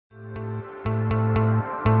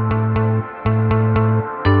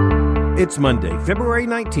It's Monday, February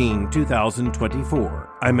 19, 2024.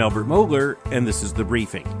 I'm Albert Mohler, and this is The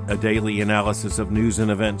Briefing, a daily analysis of news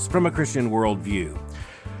and events from a Christian worldview.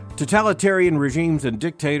 Totalitarian regimes and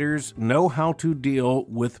dictators know how to deal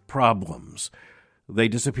with problems. They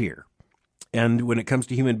disappear. And when it comes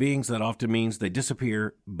to human beings, that often means they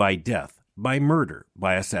disappear by death, by murder,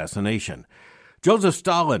 by assassination. Joseph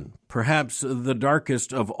Stalin, perhaps the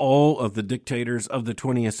darkest of all of the dictators of the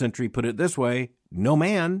 20th century, put it this way: no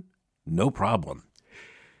man, no problem.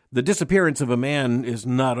 The disappearance of a man is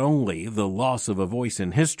not only the loss of a voice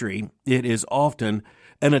in history, it is often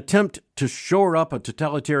an attempt to shore up a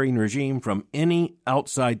totalitarian regime from any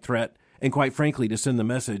outside threat, and quite frankly, to send the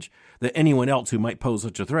message that anyone else who might pose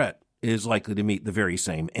such a threat is likely to meet the very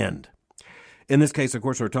same end. In this case, of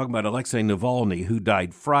course, we're talking about Alexei Navalny, who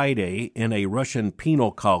died Friday in a Russian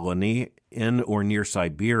penal colony in or near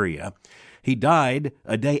Siberia. He died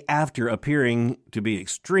a day after appearing to be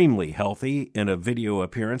extremely healthy in a video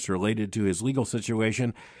appearance related to his legal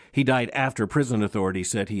situation. He died after prison authorities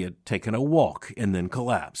said he had taken a walk and then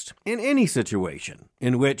collapsed. In any situation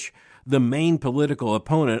in which the main political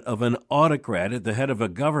opponent of an autocrat at the head of a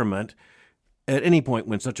government, at any point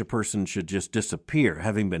when such a person should just disappear,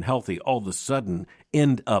 having been healthy, all of a sudden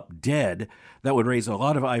end up dead, that would raise a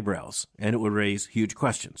lot of eyebrows, and it would raise huge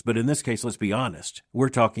questions. But in this case, let's be honest, we're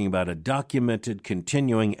talking about a documented,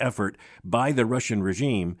 continuing effort by the Russian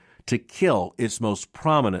regime to kill its most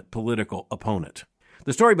prominent political opponent.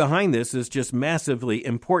 The story behind this is just massively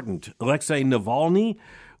important. Alexei Navalny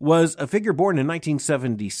was a figure born in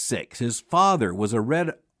 1976. His father was a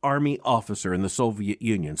Red Army officer in the Soviet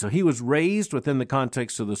Union. So he was raised within the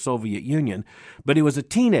context of the Soviet Union, but he was a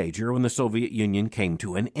teenager when the Soviet Union came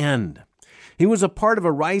to an end. He was a part of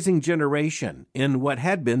a rising generation in what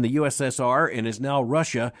had been the USSR and is now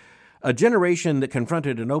Russia, a generation that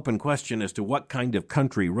confronted an open question as to what kind of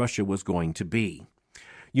country Russia was going to be.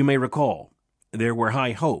 You may recall, there were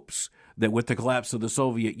high hopes that with the collapse of the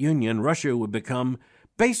Soviet Union, Russia would become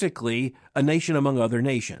basically a nation among other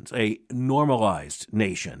nations, a normalized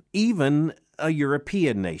nation, even a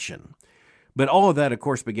European nation. But all of that, of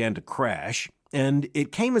course, began to crash, and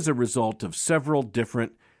it came as a result of several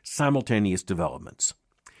different simultaneous developments.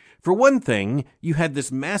 For one thing, you had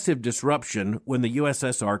this massive disruption when the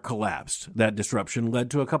USSR collapsed. That disruption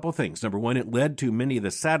led to a couple things. Number one, it led to many of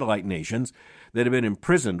the satellite nations that had been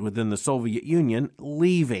imprisoned within the Soviet Union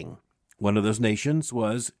leaving. One of those nations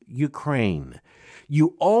was Ukraine.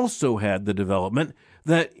 You also had the development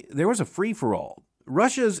that there was a free-for-all.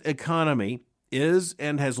 Russia's economy is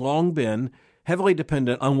and has long been heavily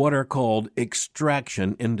dependent on what are called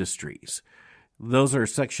extraction industries. Those are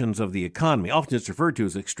sections of the economy, often it's referred to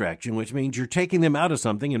as extraction, which means you're taking them out of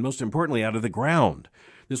something and most importantly out of the ground.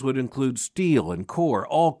 This would include steel and core,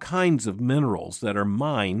 all kinds of minerals that are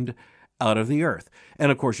mined out of the earth.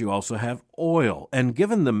 And of course, you also have oil. And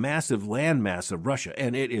given the massive landmass of Russia,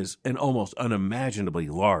 and it is an almost unimaginably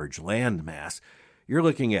large landmass, you're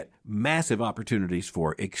looking at massive opportunities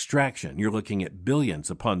for extraction. You're looking at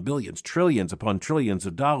billions upon billions, trillions upon trillions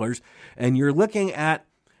of dollars, and you're looking at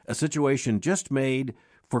a situation just made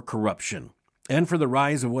for corruption and for the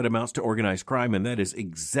rise of what amounts to organized crime, and that is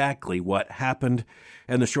exactly what happened.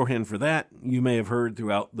 And the shorthand for that, you may have heard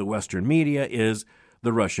throughout the Western media, is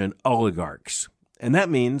the Russian oligarchs. And that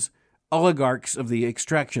means oligarchs of the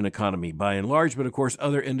extraction economy by and large, but of course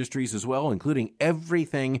other industries as well, including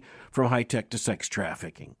everything from high-tech to sex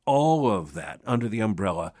trafficking. All of that under the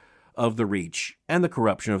umbrella of the reach and the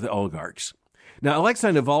corruption of the oligarchs. Now, Alexei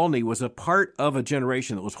Navalny was a part of a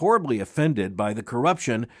generation that was horribly offended by the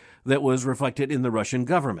corruption that was reflected in the Russian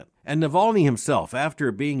government. And Navalny himself,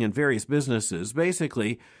 after being in various businesses,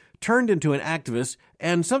 basically turned into an activist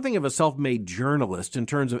and something of a self-made journalist in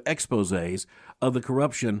terms of exposés of the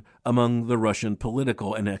corruption among the Russian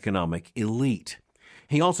political and economic elite.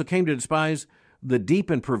 He also came to despise the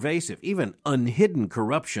deep and pervasive, even unhidden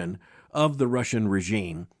corruption of the Russian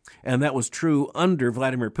regime. And that was true under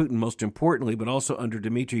Vladimir Putin, most importantly, but also under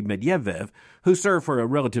Dmitry Medvedev, who served for a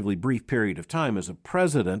relatively brief period of time as a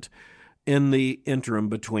president in the interim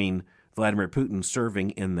between Vladimir Putin serving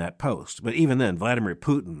in that post. But even then, Vladimir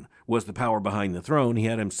Putin was the power behind the throne. He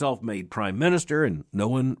had himself made prime minister, and no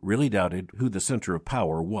one really doubted who the center of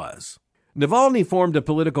power was. Navalny formed a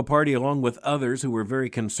political party along with others who were very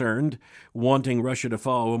concerned, wanting Russia to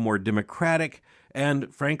follow a more democratic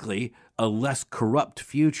and, frankly, a less corrupt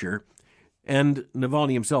future. And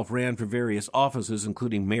Navalny himself ran for various offices,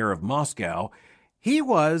 including mayor of Moscow. He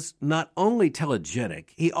was not only telegenic,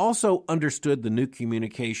 he also understood the new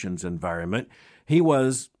communications environment. He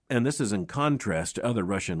was and this is in contrast to other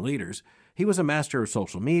Russian leaders, he was a master of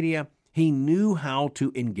social media. He knew how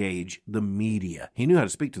to engage the media. He knew how to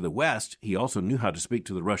speak to the West. He also knew how to speak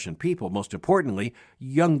to the Russian people, most importantly,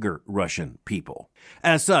 younger Russian people.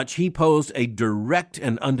 As such, he posed a direct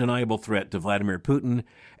and undeniable threat to Vladimir Putin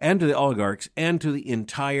and to the oligarchs and to the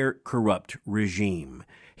entire corrupt regime.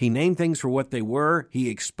 He named things for what they were, he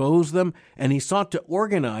exposed them, and he sought to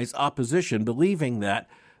organize opposition, believing that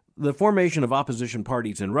the formation of opposition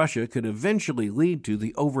parties in Russia could eventually lead to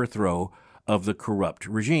the overthrow of the corrupt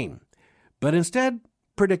regime. But instead,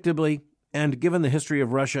 predictably, and given the history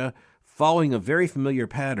of Russia, following a very familiar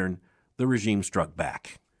pattern, the regime struck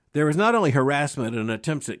back. There was not only harassment and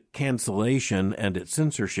attempts at cancellation and at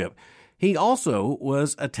censorship, he also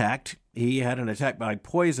was attacked. He had an attack by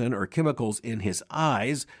poison or chemicals in his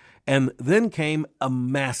eyes, and then came a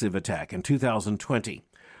massive attack in 2020.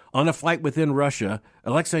 On a flight within Russia,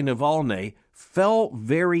 Alexei Navalny fell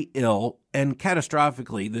very ill, and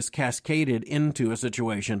catastrophically, this cascaded into a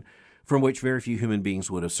situation from which very few human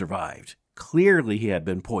beings would have survived. Clearly, he had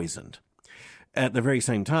been poisoned. At the very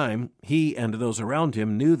same time, he and those around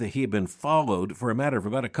him knew that he had been followed for a matter of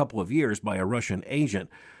about a couple of years by a Russian agent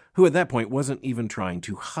who at that point wasn't even trying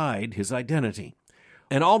to hide his identity.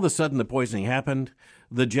 And all of a sudden, the poisoning happened.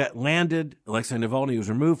 The jet landed. Alexei Navalny was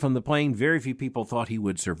removed from the plane. Very few people thought he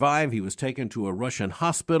would survive. He was taken to a Russian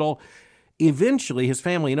hospital. Eventually, his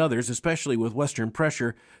family and others, especially with Western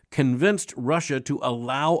pressure, convinced Russia to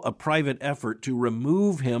allow a private effort to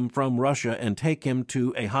remove him from Russia and take him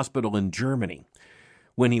to a hospital in Germany.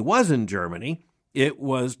 When he was in Germany, it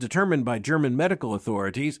was determined by German medical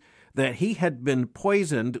authorities that he had been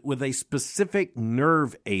poisoned with a specific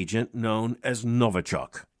nerve agent known as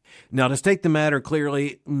Novichok. Now, to state the matter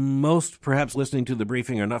clearly, most perhaps listening to the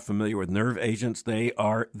briefing are not familiar with nerve agents. They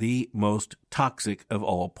are the most toxic of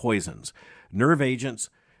all poisons. Nerve agents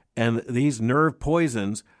and these nerve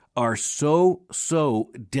poisons are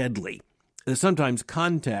so deadly that sometimes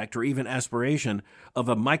contact or even aspiration of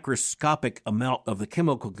a microscopic amount of the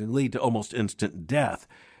chemical can lead to almost instant death,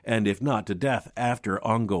 and if not to death after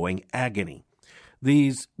ongoing agony.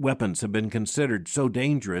 These weapons have been considered so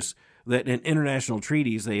dangerous that in international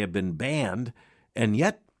treaties they have been banned, and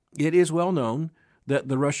yet it is well known that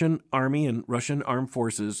the Russian army and Russian armed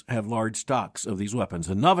forces have large stocks of these weapons.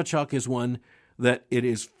 And Novichok is one that it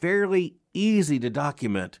is fairly easy to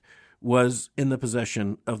document was in the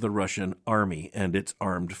possession of the Russian army and its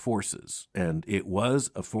armed forces. And it was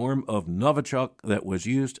a form of Novichok that was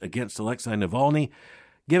used against Alexei Navalny.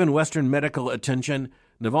 Given Western medical attention,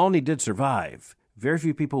 Navalny did survive. Very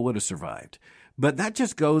few people would have survived. But that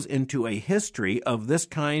just goes into a history of this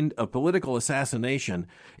kind of political assassination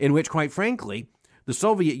in which, quite frankly, the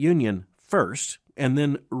Soviet Union first, and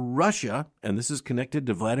then Russia, and this is connected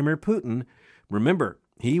to Vladimir Putin. Remember,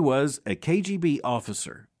 he was a KGB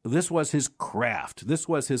officer. This was his craft. This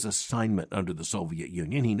was his assignment under the Soviet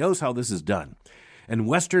Union. He knows how this is done. And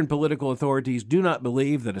Western political authorities do not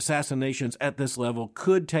believe that assassinations at this level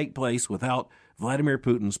could take place without Vladimir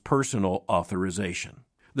Putin's personal authorization.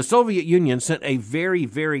 The Soviet Union sent a very,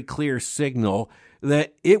 very clear signal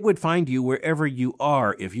that it would find you wherever you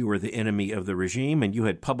are if you were the enemy of the regime and you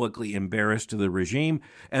had publicly embarrassed the regime.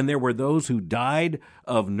 And there were those who died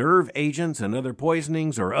of nerve agents and other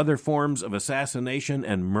poisonings or other forms of assassination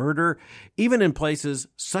and murder, even in places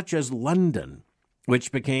such as London,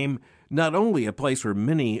 which became not only a place where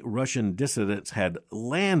many Russian dissidents had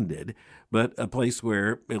landed, but a place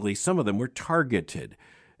where at least some of them were targeted.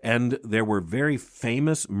 And there were very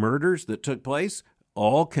famous murders that took place,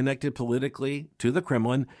 all connected politically to the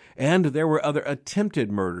Kremlin, and there were other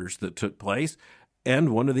attempted murders that took place. And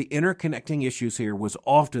one of the interconnecting issues here was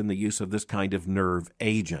often the use of this kind of nerve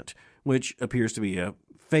agent, which appears to be a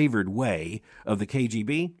favored way of the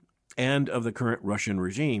KGB and of the current Russian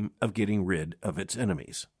regime of getting rid of its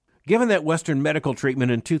enemies. Given that Western medical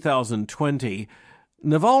treatment in 2020,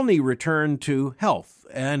 Navalny returned to health,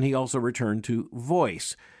 and he also returned to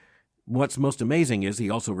voice. What's most amazing is he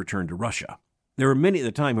also returned to Russia. There were many at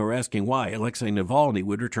the time who were asking why Alexei Navalny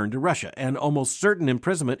would return to Russia, and almost certain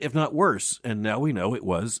imprisonment, if not worse. And now we know it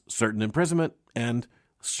was certain imprisonment and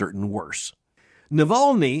certain worse.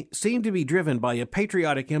 Navalny seemed to be driven by a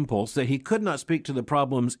patriotic impulse that he could not speak to the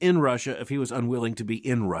problems in Russia if he was unwilling to be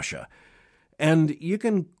in Russia. And you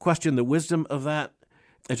can question the wisdom of that.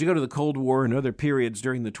 As you go to the Cold War and other periods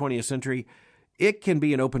during the 20th century, it can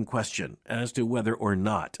be an open question as to whether or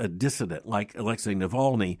not a dissident like Alexei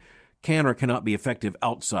Navalny can or cannot be effective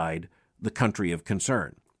outside the country of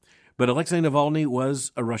concern. But Alexei Navalny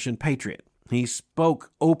was a Russian patriot. He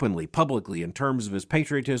spoke openly, publicly, in terms of his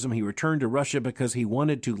patriotism. He returned to Russia because he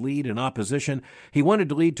wanted to lead an opposition. He wanted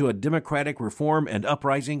to lead to a democratic reform and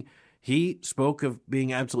uprising. He spoke of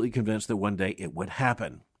being absolutely convinced that one day it would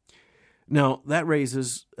happen. Now, that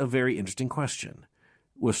raises a very interesting question.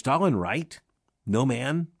 Was Stalin right? No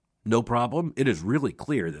man, no problem. It is really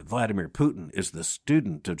clear that Vladimir Putin is the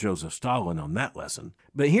student of Joseph Stalin on that lesson.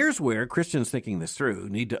 But here's where Christians thinking this through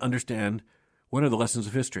need to understand one of the lessons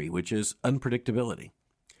of history, which is unpredictability.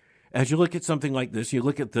 As you look at something like this, you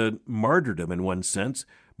look at the martyrdom in one sense,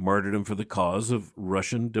 martyrdom for the cause of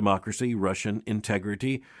Russian democracy, Russian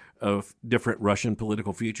integrity, of different Russian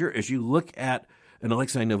political future. As you look at an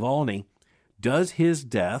Alexei Navalny, does his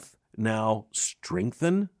death now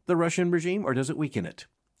strengthen the Russian regime or does it weaken it?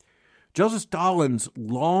 Joseph Stalin's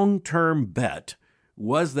long-term bet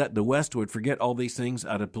was that the West would forget all these things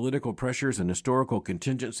out of political pressures and historical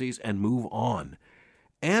contingencies and move on.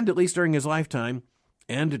 And at least during his lifetime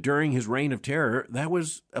and during his reign of terror, that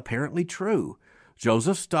was apparently true.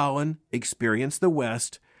 Joseph Stalin experienced the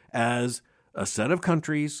West as a set of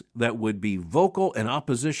countries that would be vocal in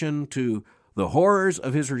opposition to the horrors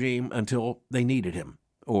of his regime until they needed him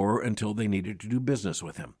or until they needed to do business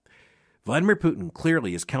with him. Vladimir Putin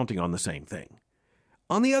clearly is counting on the same thing.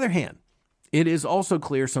 On the other hand, it is also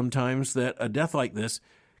clear sometimes that a death like this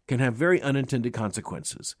can have very unintended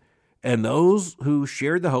consequences. And those who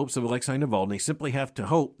shared the hopes of Alexei Navalny simply have to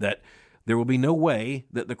hope that there will be no way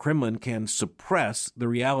that the Kremlin can suppress the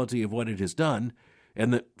reality of what it has done,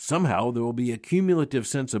 and that somehow there will be a cumulative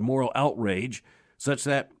sense of moral outrage such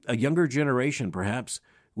that a younger generation perhaps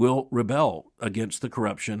will rebel against the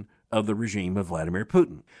corruption of the regime of Vladimir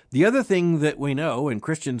Putin. The other thing that we know, and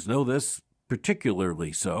Christians know this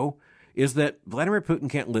particularly so, is that Vladimir Putin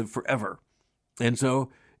can't live forever. And so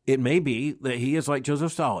it may be that he is like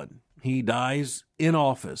Joseph Stalin. He dies in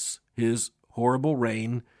office, his horrible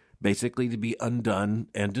reign basically to be undone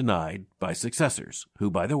and denied by successors,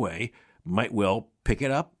 who, by the way, might well pick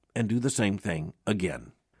it up and do the same thing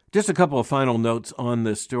again. Just a couple of final notes on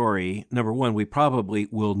this story. Number one, we probably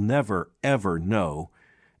will never, ever know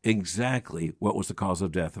exactly what was the cause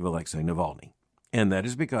of death of Alexei Navalny. And that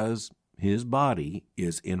is because his body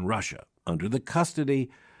is in Russia, under the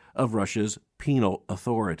custody of Russia's penal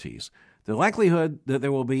authorities. The likelihood that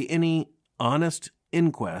there will be any honest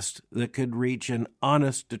inquest that could reach an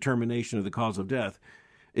honest determination of the cause of death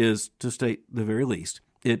is, to state the very least,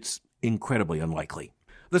 it's incredibly unlikely.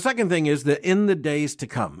 The second thing is that in the days to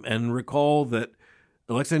come, and recall that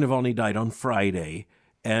Alexei Navalny died on Friday,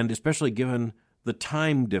 and especially given the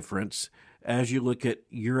time difference, as you look at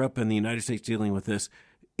Europe and the United States dealing with this,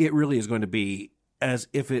 it really is going to be as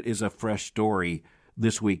if it is a fresh story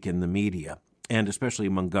this week in the media, and especially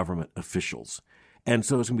among government officials. And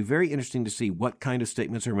so it's going to be very interesting to see what kind of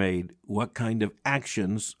statements are made, what kind of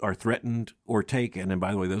actions are threatened or taken. And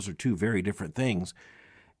by the way, those are two very different things.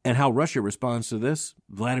 And how Russia responds to this,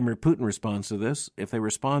 Vladimir Putin responds to this, if they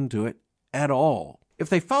respond to it at all. If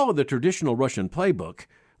they follow the traditional Russian playbook,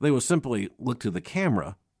 they will simply look to the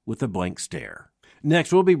camera with a blank stare.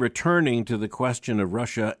 Next, we'll be returning to the question of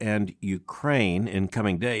Russia and Ukraine in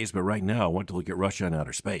coming days, but right now I want to look at Russia and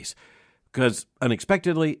outer space, because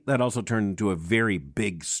unexpectedly, that also turned into a very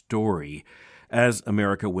big story as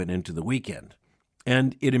America went into the weekend.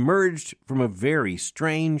 And it emerged from a very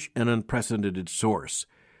strange and unprecedented source,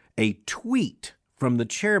 a tweet from the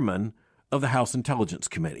chairman of the House Intelligence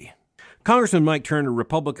Committee. Congressman Mike Turner,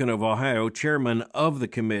 Republican of Ohio, chairman of the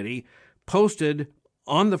committee, posted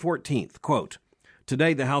on the 14th, quote,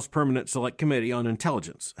 "Today, the House Permanent Select Committee on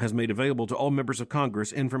Intelligence has made available to all members of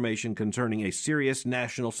Congress information concerning a serious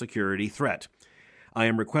national security threat. I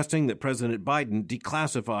am requesting that President Biden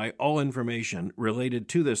declassify all information related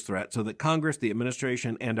to this threat so that Congress, the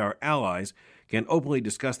administration, and our allies can openly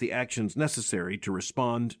discuss the actions necessary to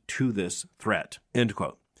respond to this threat." End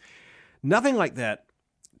quote. Nothing like that,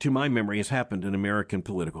 to my memory, has happened in American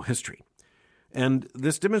political history. And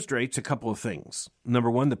this demonstrates a couple of things. Number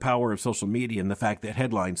one, the power of social media and the fact that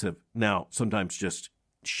headlines have now sometimes just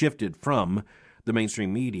shifted from the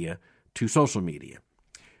mainstream media to social media.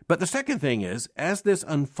 But the second thing is, as this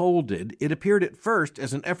unfolded, it appeared at first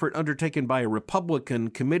as an effort undertaken by a Republican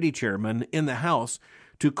committee chairman in the House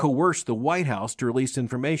to coerce the White House to release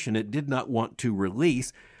information it did not want to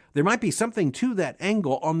release. There might be something to that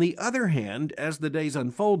angle. On the other hand, as the days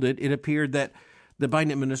unfolded, it appeared that the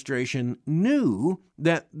Biden administration knew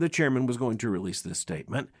that the chairman was going to release this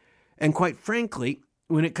statement. And quite frankly,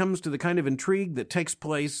 when it comes to the kind of intrigue that takes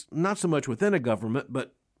place, not so much within a government,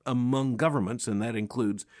 but among governments, and that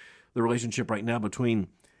includes the relationship right now between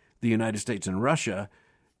the United States and Russia,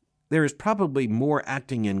 there is probably more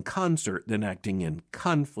acting in concert than acting in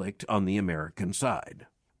conflict on the American side.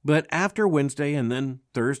 But after Wednesday and then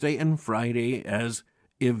Thursday and Friday, as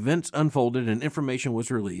events unfolded and information was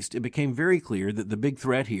released, it became very clear that the big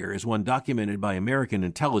threat here is one documented by American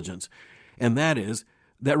intelligence, and that is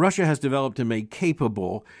that Russia has developed and made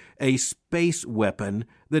capable a space weapon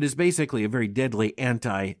that is basically a very deadly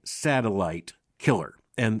anti-satellite killer.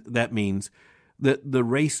 And that means that the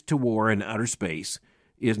race to war in outer space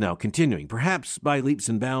is now continuing, perhaps by leaps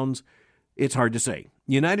and bounds. It's hard to say.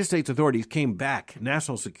 United States authorities came back.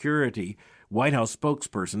 National Security White House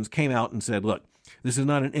spokespersons came out and said, look, this is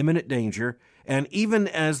not an imminent danger. And even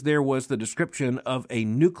as there was the description of a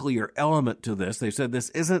nuclear element to this, they said this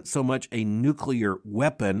isn't so much a nuclear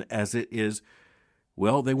weapon as it is,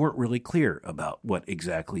 well, they weren't really clear about what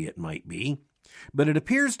exactly it might be. But it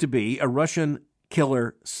appears to be a Russian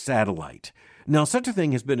killer satellite. Now, such a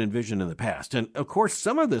thing has been envisioned in the past. And, of course,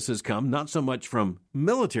 some of this has come not so much from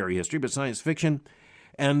military history, but science fiction.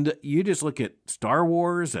 And you just look at Star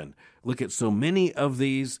Wars and look at so many of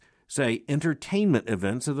these, say, entertainment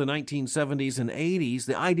events of the 1970s and 80s.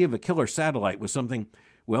 The idea of a killer satellite was something,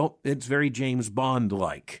 well, it's very James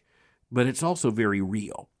Bond-like, but it's also very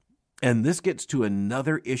real. And this gets to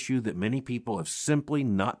another issue that many people have simply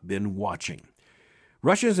not been watching.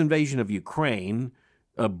 Russia's invasion of Ukraine,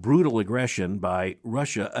 a brutal aggression by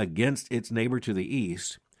Russia against its neighbor to the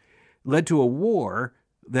east, led to a war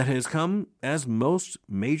that has come, as most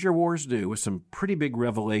major wars do, with some pretty big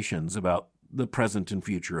revelations about the present and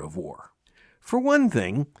future of war. For one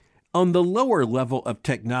thing, on the lower level of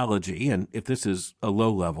technology, and if this is a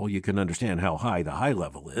low level, you can understand how high the high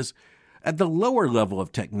level is. At the lower level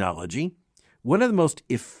of technology, one of the most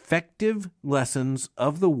effective lessons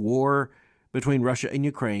of the war between Russia and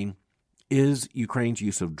Ukraine is Ukraine's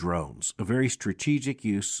use of drones, a very strategic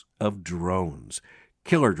use of drones,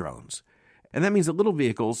 killer drones. And that means that little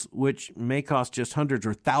vehicles, which may cost just hundreds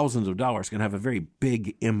or thousands of dollars, can have a very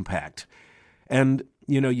big impact. And,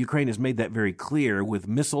 Ukraine has made that very clear with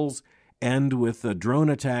missiles and with drone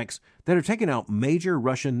attacks that are taking out major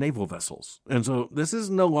Russian naval vessels. And so this is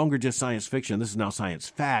no longer just science fiction. This is now science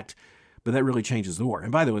fact, but that really changes the war.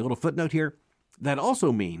 And by the way, a little footnote here, that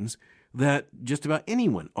also means that just about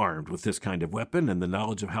anyone armed with this kind of weapon and the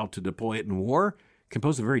knowledge of how to deploy it in war can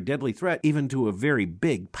pose a very deadly threat, even to a very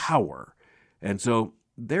big power. And so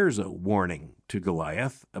there's a warning to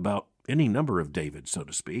Goliath about any number of Davids, so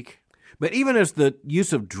to speak. But even as the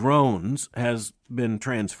use of drones has been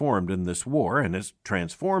transformed in this war and has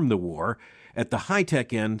transformed the war, at the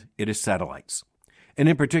high-tech end, it is satellites. And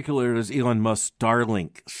in particular, it is Elon Musk's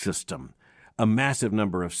Starlink system, a massive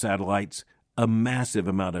number of satellites, a massive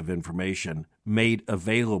amount of information made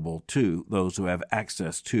available to those who have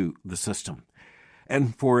access to the system.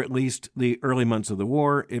 And for at least the early months of the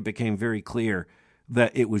war, it became very clear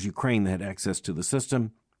that it was Ukraine that had access to the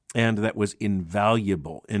system, and that was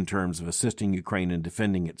invaluable in terms of assisting Ukraine in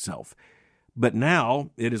defending itself. But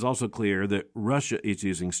now it is also clear that Russia is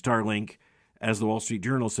using Starlink, as the Wall Street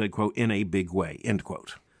Journal said, quote, in a big way, end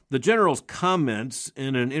quote. The general's comments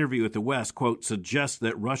in an interview with the West, quote, suggest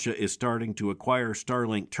that Russia is starting to acquire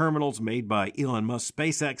Starlink terminals made by Elon Musk's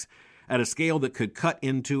SpaceX at a scale that could cut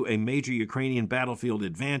into a major Ukrainian battlefield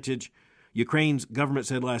advantage. Ukraine's government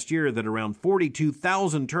said last year that around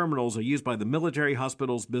 42,000 terminals are used by the military,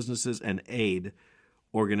 hospitals, businesses, and aid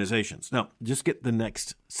organizations. Now, just get the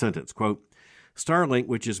next sentence, quote, Starlink,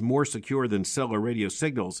 which is more secure than cellular radio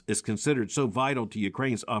signals, is considered so vital to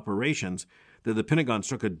Ukraine's operations that the Pentagon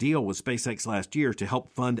struck a deal with SpaceX last year to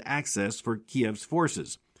help fund access for Kiev's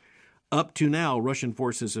forces. Up to now, Russian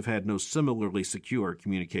forces have had no similarly secure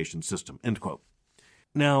communication system, end quote.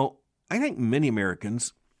 Now, I think many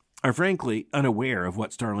Americans are frankly unaware of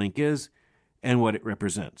what Starlink is and what it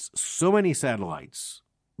represents. So many satellites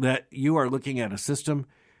that you are looking at a system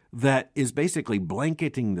that is basically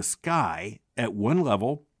blanketing the sky at one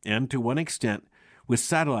level and to one extent with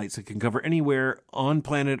satellites that can cover anywhere on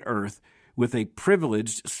planet Earth with a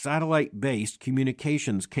privileged satellite-based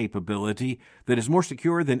communications capability that is more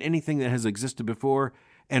secure than anything that has existed before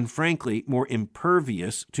and, frankly, more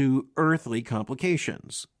impervious to earthly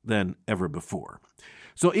complications than ever before.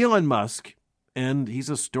 So Elon Musk, and he's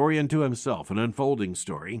a story unto himself, an unfolding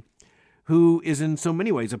story, who is in so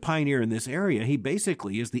many ways a pioneer in this area. He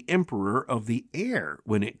basically is the emperor of the air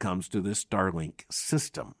when it comes to this Starlink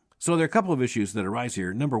system. So there are a couple of issues that arise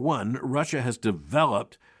here. Number one, Russia has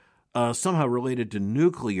developed somehow related to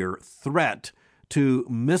nuclear threat to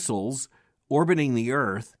missiles orbiting the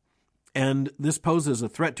Earth, and this poses a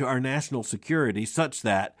threat to our national security such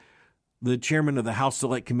that the chairman of the House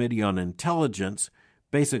Select Committee on Intelligence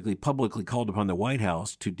basically publicly called upon the White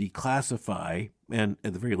House to declassify and,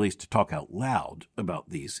 at the very least, to talk out loud about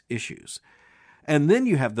these issues. And then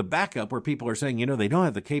you have the backup where people are saying, they don't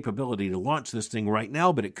have the capability to launch this thing right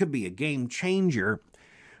now, but it could be a game changer.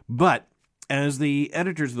 But as the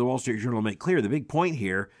editors of the Wall Street Journal make clear, the big point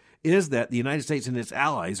here is that the United States and its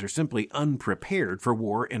allies are simply unprepared for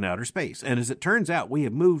war in outer space. And as it turns out, we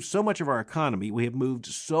have moved so much of our economy, we have moved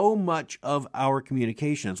so much of our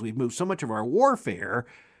communications, we've moved so much of our warfare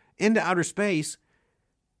into outer space.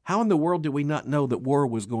 How in the world did we not know that war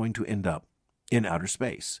was going to end up in outer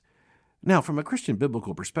space? Now, from a Christian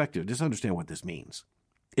biblical perspective, just understand what this means.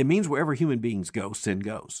 It means wherever human beings go, sin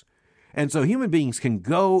goes. And so human beings can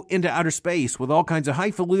go into outer space with all kinds of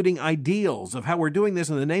highfalutin ideals of how we're doing this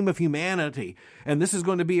in the name of humanity. And this is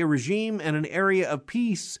going to be a regime and an area of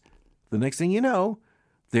peace. The next thing you know,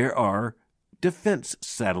 there are defense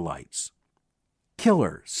satellites,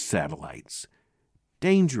 killer satellites,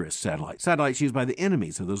 dangerous satellites, satellites used by the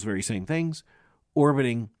enemies of those very same things,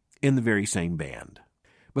 orbiting in the very same band.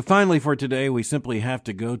 But finally for today, we simply have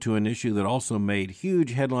to go to an issue that also made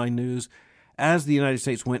huge headline news. As the United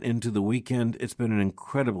States went into the weekend, it's been an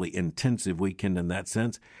incredibly intensive weekend in that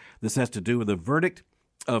sense. This has to do with a verdict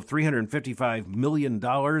of $355 million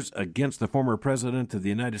against the former president of the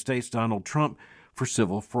United States, Donald Trump, for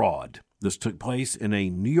civil fraud. This took place in a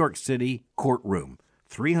New York City courtroom.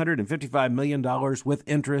 $355 million with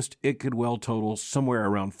interest. It could well total somewhere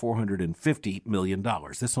around $450 million.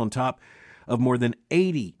 This on top of more than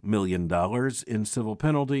 $80 million in civil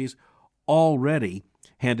penalties already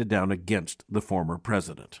handed down against the former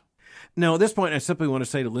president. Now, at this point, I simply want to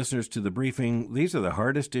say to listeners to the briefing, these are the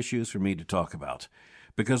hardest issues for me to talk about.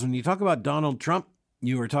 Because when you talk about Donald Trump,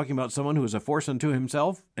 you are talking about someone who is a force unto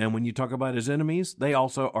himself. And when you talk about his enemies, they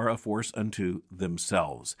also are a force unto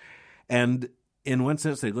themselves. And in one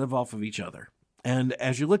sense, they live off of each other. And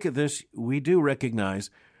as you look at this, we do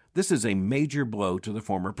recognize this is a major blow to the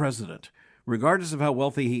former president. Regardless of how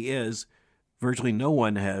wealthy he is, virtually no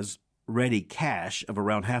one has ready cash of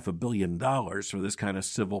around $500 million for this kind of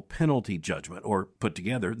civil penalty judgment, or put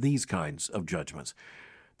together these kinds of judgments.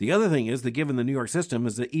 The other thing is that given the New York system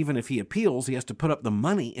is that even if he appeals, he has to put up the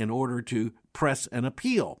money in order to press an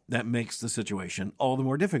appeal. That makes the situation all the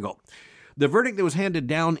more difficult. The verdict that was handed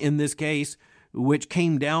down in this case, which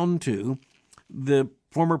came down to the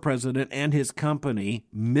former president and his company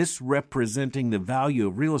misrepresenting the value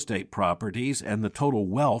of real estate properties and the total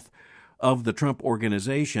wealth of the Trump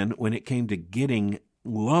organization when it came to getting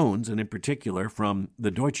loans, and in particular from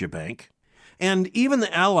the Deutsche Bank. And even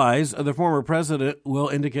the allies of the former president will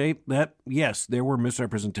indicate that, yes, there were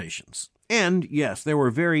misrepresentations. And yes, there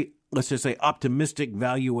were very, let's just say, optimistic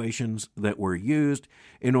valuations that were used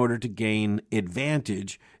in order to gain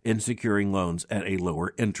advantage in securing loans at a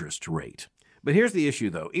lower interest rate. But here's the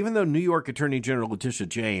issue, though. Even though New York Attorney General Letitia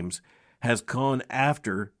James has gone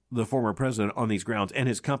after the former president on these grounds and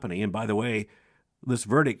his company, and by the way, this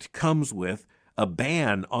verdict comes with a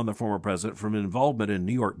ban on the former president from involvement in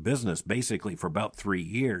New York business basically for about 3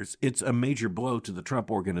 years. It's a major blow to the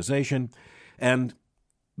Trump organization, and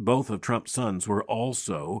both of Trump's sons were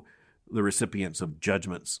also the recipients of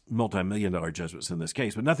judgments, multi-million-dollar judgments in this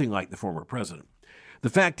case, but nothing like the former president. The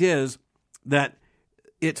fact is that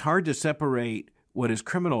it's hard to separate what is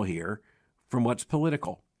criminal here from what's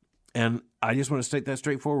political. And I just want to state that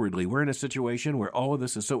straightforwardly. We're in a situation where all of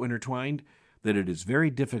this is so intertwined that it is very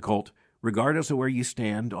difficult, regardless of where you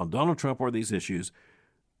stand on Donald Trump or these issues,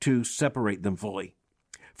 to separate them fully.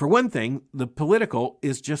 For one thing, the political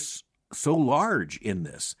is just so large in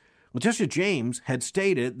this. Letitia James had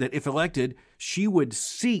stated that if elected, she would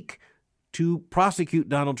seek to prosecute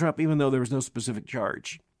Donald Trump, even though there was no specific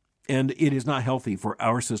charge. And it is not healthy for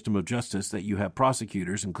our system of justice that you have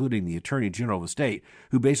prosecutors, including the Attorney General of the state,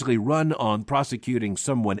 who basically run on prosecuting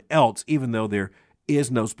someone else, even though there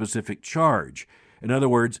is no specific charge. In other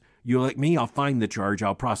words, you elect me, I'll find the charge,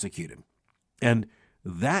 I'll prosecute him. And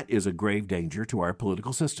that is a grave danger to our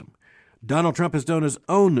political system. Donald Trump has done his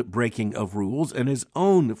own breaking of rules and his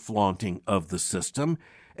own flaunting of the system.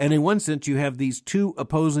 And in one sense, you have these two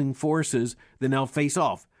opposing forces that now face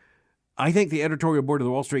off. I think the editorial board of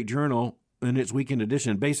the Wall Street Journal in its weekend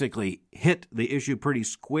edition basically hit the issue pretty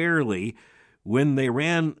squarely when they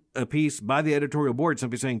ran a piece by the editorial board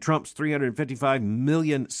simply saying Trump's $355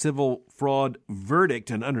 million civil fraud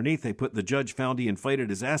verdict, and underneath they put the judge found he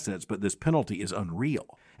inflated his assets, but this penalty is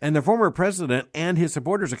unreal. And the former president and his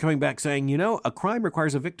supporters are coming back saying, a crime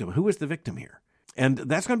requires a victim. Who is the victim here? And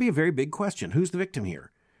that's going to be a very big question. Who's the victim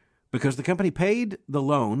here? Because the company paid the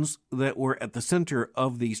loans that were at the center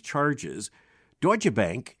of these charges. Deutsche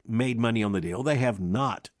Bank made money on the deal. They have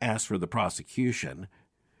not asked for the prosecution.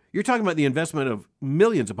 You're talking about the investment of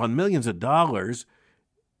millions upon millions of dollars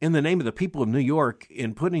in the name of the people of New York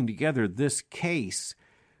in putting together this case.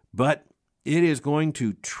 But it is going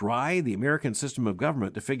to try the American system of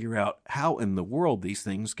government to figure out how in the world these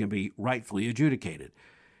things can be rightfully adjudicated.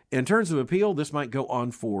 In terms of appeal, this might go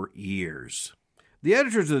on for years. The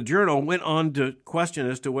editors of the Journal went on to question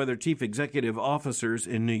as to whether chief executive officers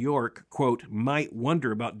in New York, quote, might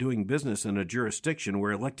wonder about doing business in a jurisdiction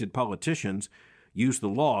where elected politicians use the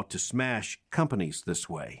law to smash companies this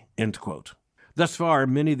way, end quote. Thus far,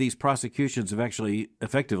 many of these prosecutions have actually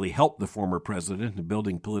effectively helped the former president in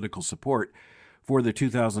building political support for the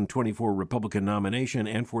 2024 Republican nomination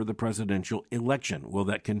and for the presidential election. Will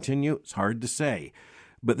that continue? It's hard to say.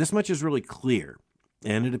 But this much is really clear,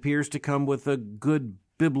 and it appears to come with a good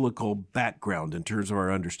biblical background in terms of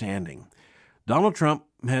our understanding. Donald Trump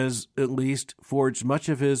has at least forged much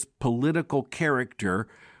of his political character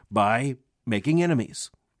by making enemies.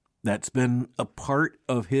 That's been a part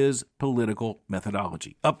of his political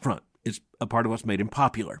methodology. Up front, it's a part of what's made him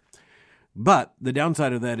popular. But the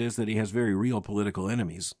downside of that is that he has very real political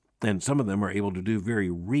enemies, and some of them are able to do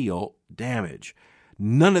very real damage.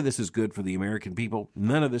 None of this is good for the American people.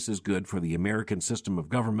 None of this is good for the American system of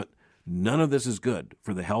government. None of this is good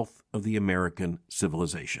for the health of the American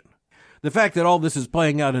civilization. The fact that all this is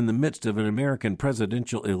playing out in the midst of an American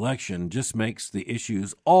presidential election just makes the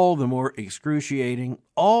issues all the more excruciating,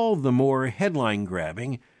 all the more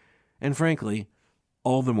headline-grabbing, and frankly,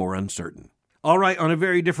 all the more uncertain. All right, on a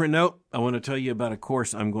very different note, I want to tell you about a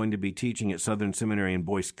course I'm going to be teaching at Southern Seminary and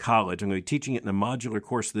Boyce College. I'm going to be teaching it in a modular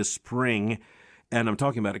course this spring, and I'm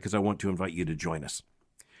talking about it because I want to invite you to join us.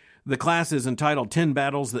 The class is entitled 10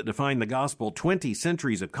 Battles That Define the Gospel, 20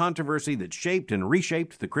 Centuries of Controversy That Shaped and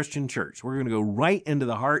Reshaped the Christian Church. We're going to go right into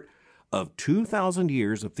the heart of 2,000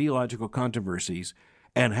 years of theological controversies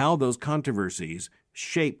and how those controversies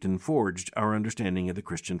shaped and forged our understanding of the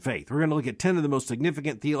Christian faith. We're going to look at 10 of the most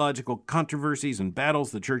significant theological controversies and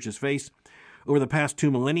battles the church has faced over the past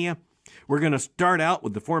 2 millennia. We're going to start out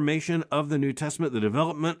with the formation of the New Testament, the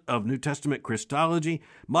development of New Testament Christology,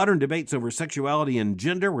 modern debates over sexuality and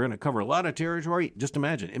gender. We're going to cover a lot of territory. Just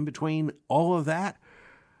imagine, in between all of that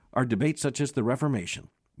are debates such as the Reformation.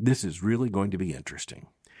 This is really going to be interesting.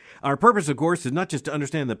 Our purpose, of course, is not just to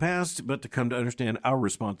understand the past, but to come to understand our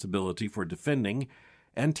responsibility for defending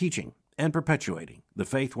and teaching and perpetuating the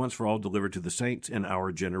faith once for all delivered to the saints in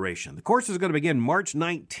our generation. The course is going to begin March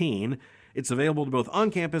 19. It's available to both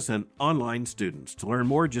on-campus and online students. To learn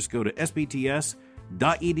more, just go to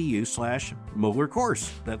sbts.edu/Mohler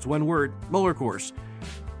course. That's one word, Mohler course.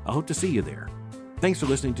 I hope to see you there. Thanks for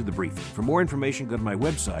listening to The Briefing. For more information, go to my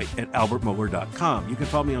website at albertmohler.com. You can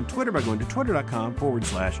follow me on Twitter by going to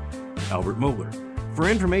twitter.com/Albert Mohler. For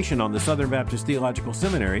information on the Southern Baptist Theological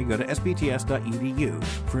Seminary, go to sbts.edu.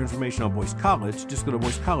 For information on Boyce College, just go to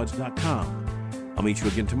boycecollege.com. I'll meet you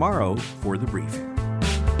again tomorrow for The Briefing.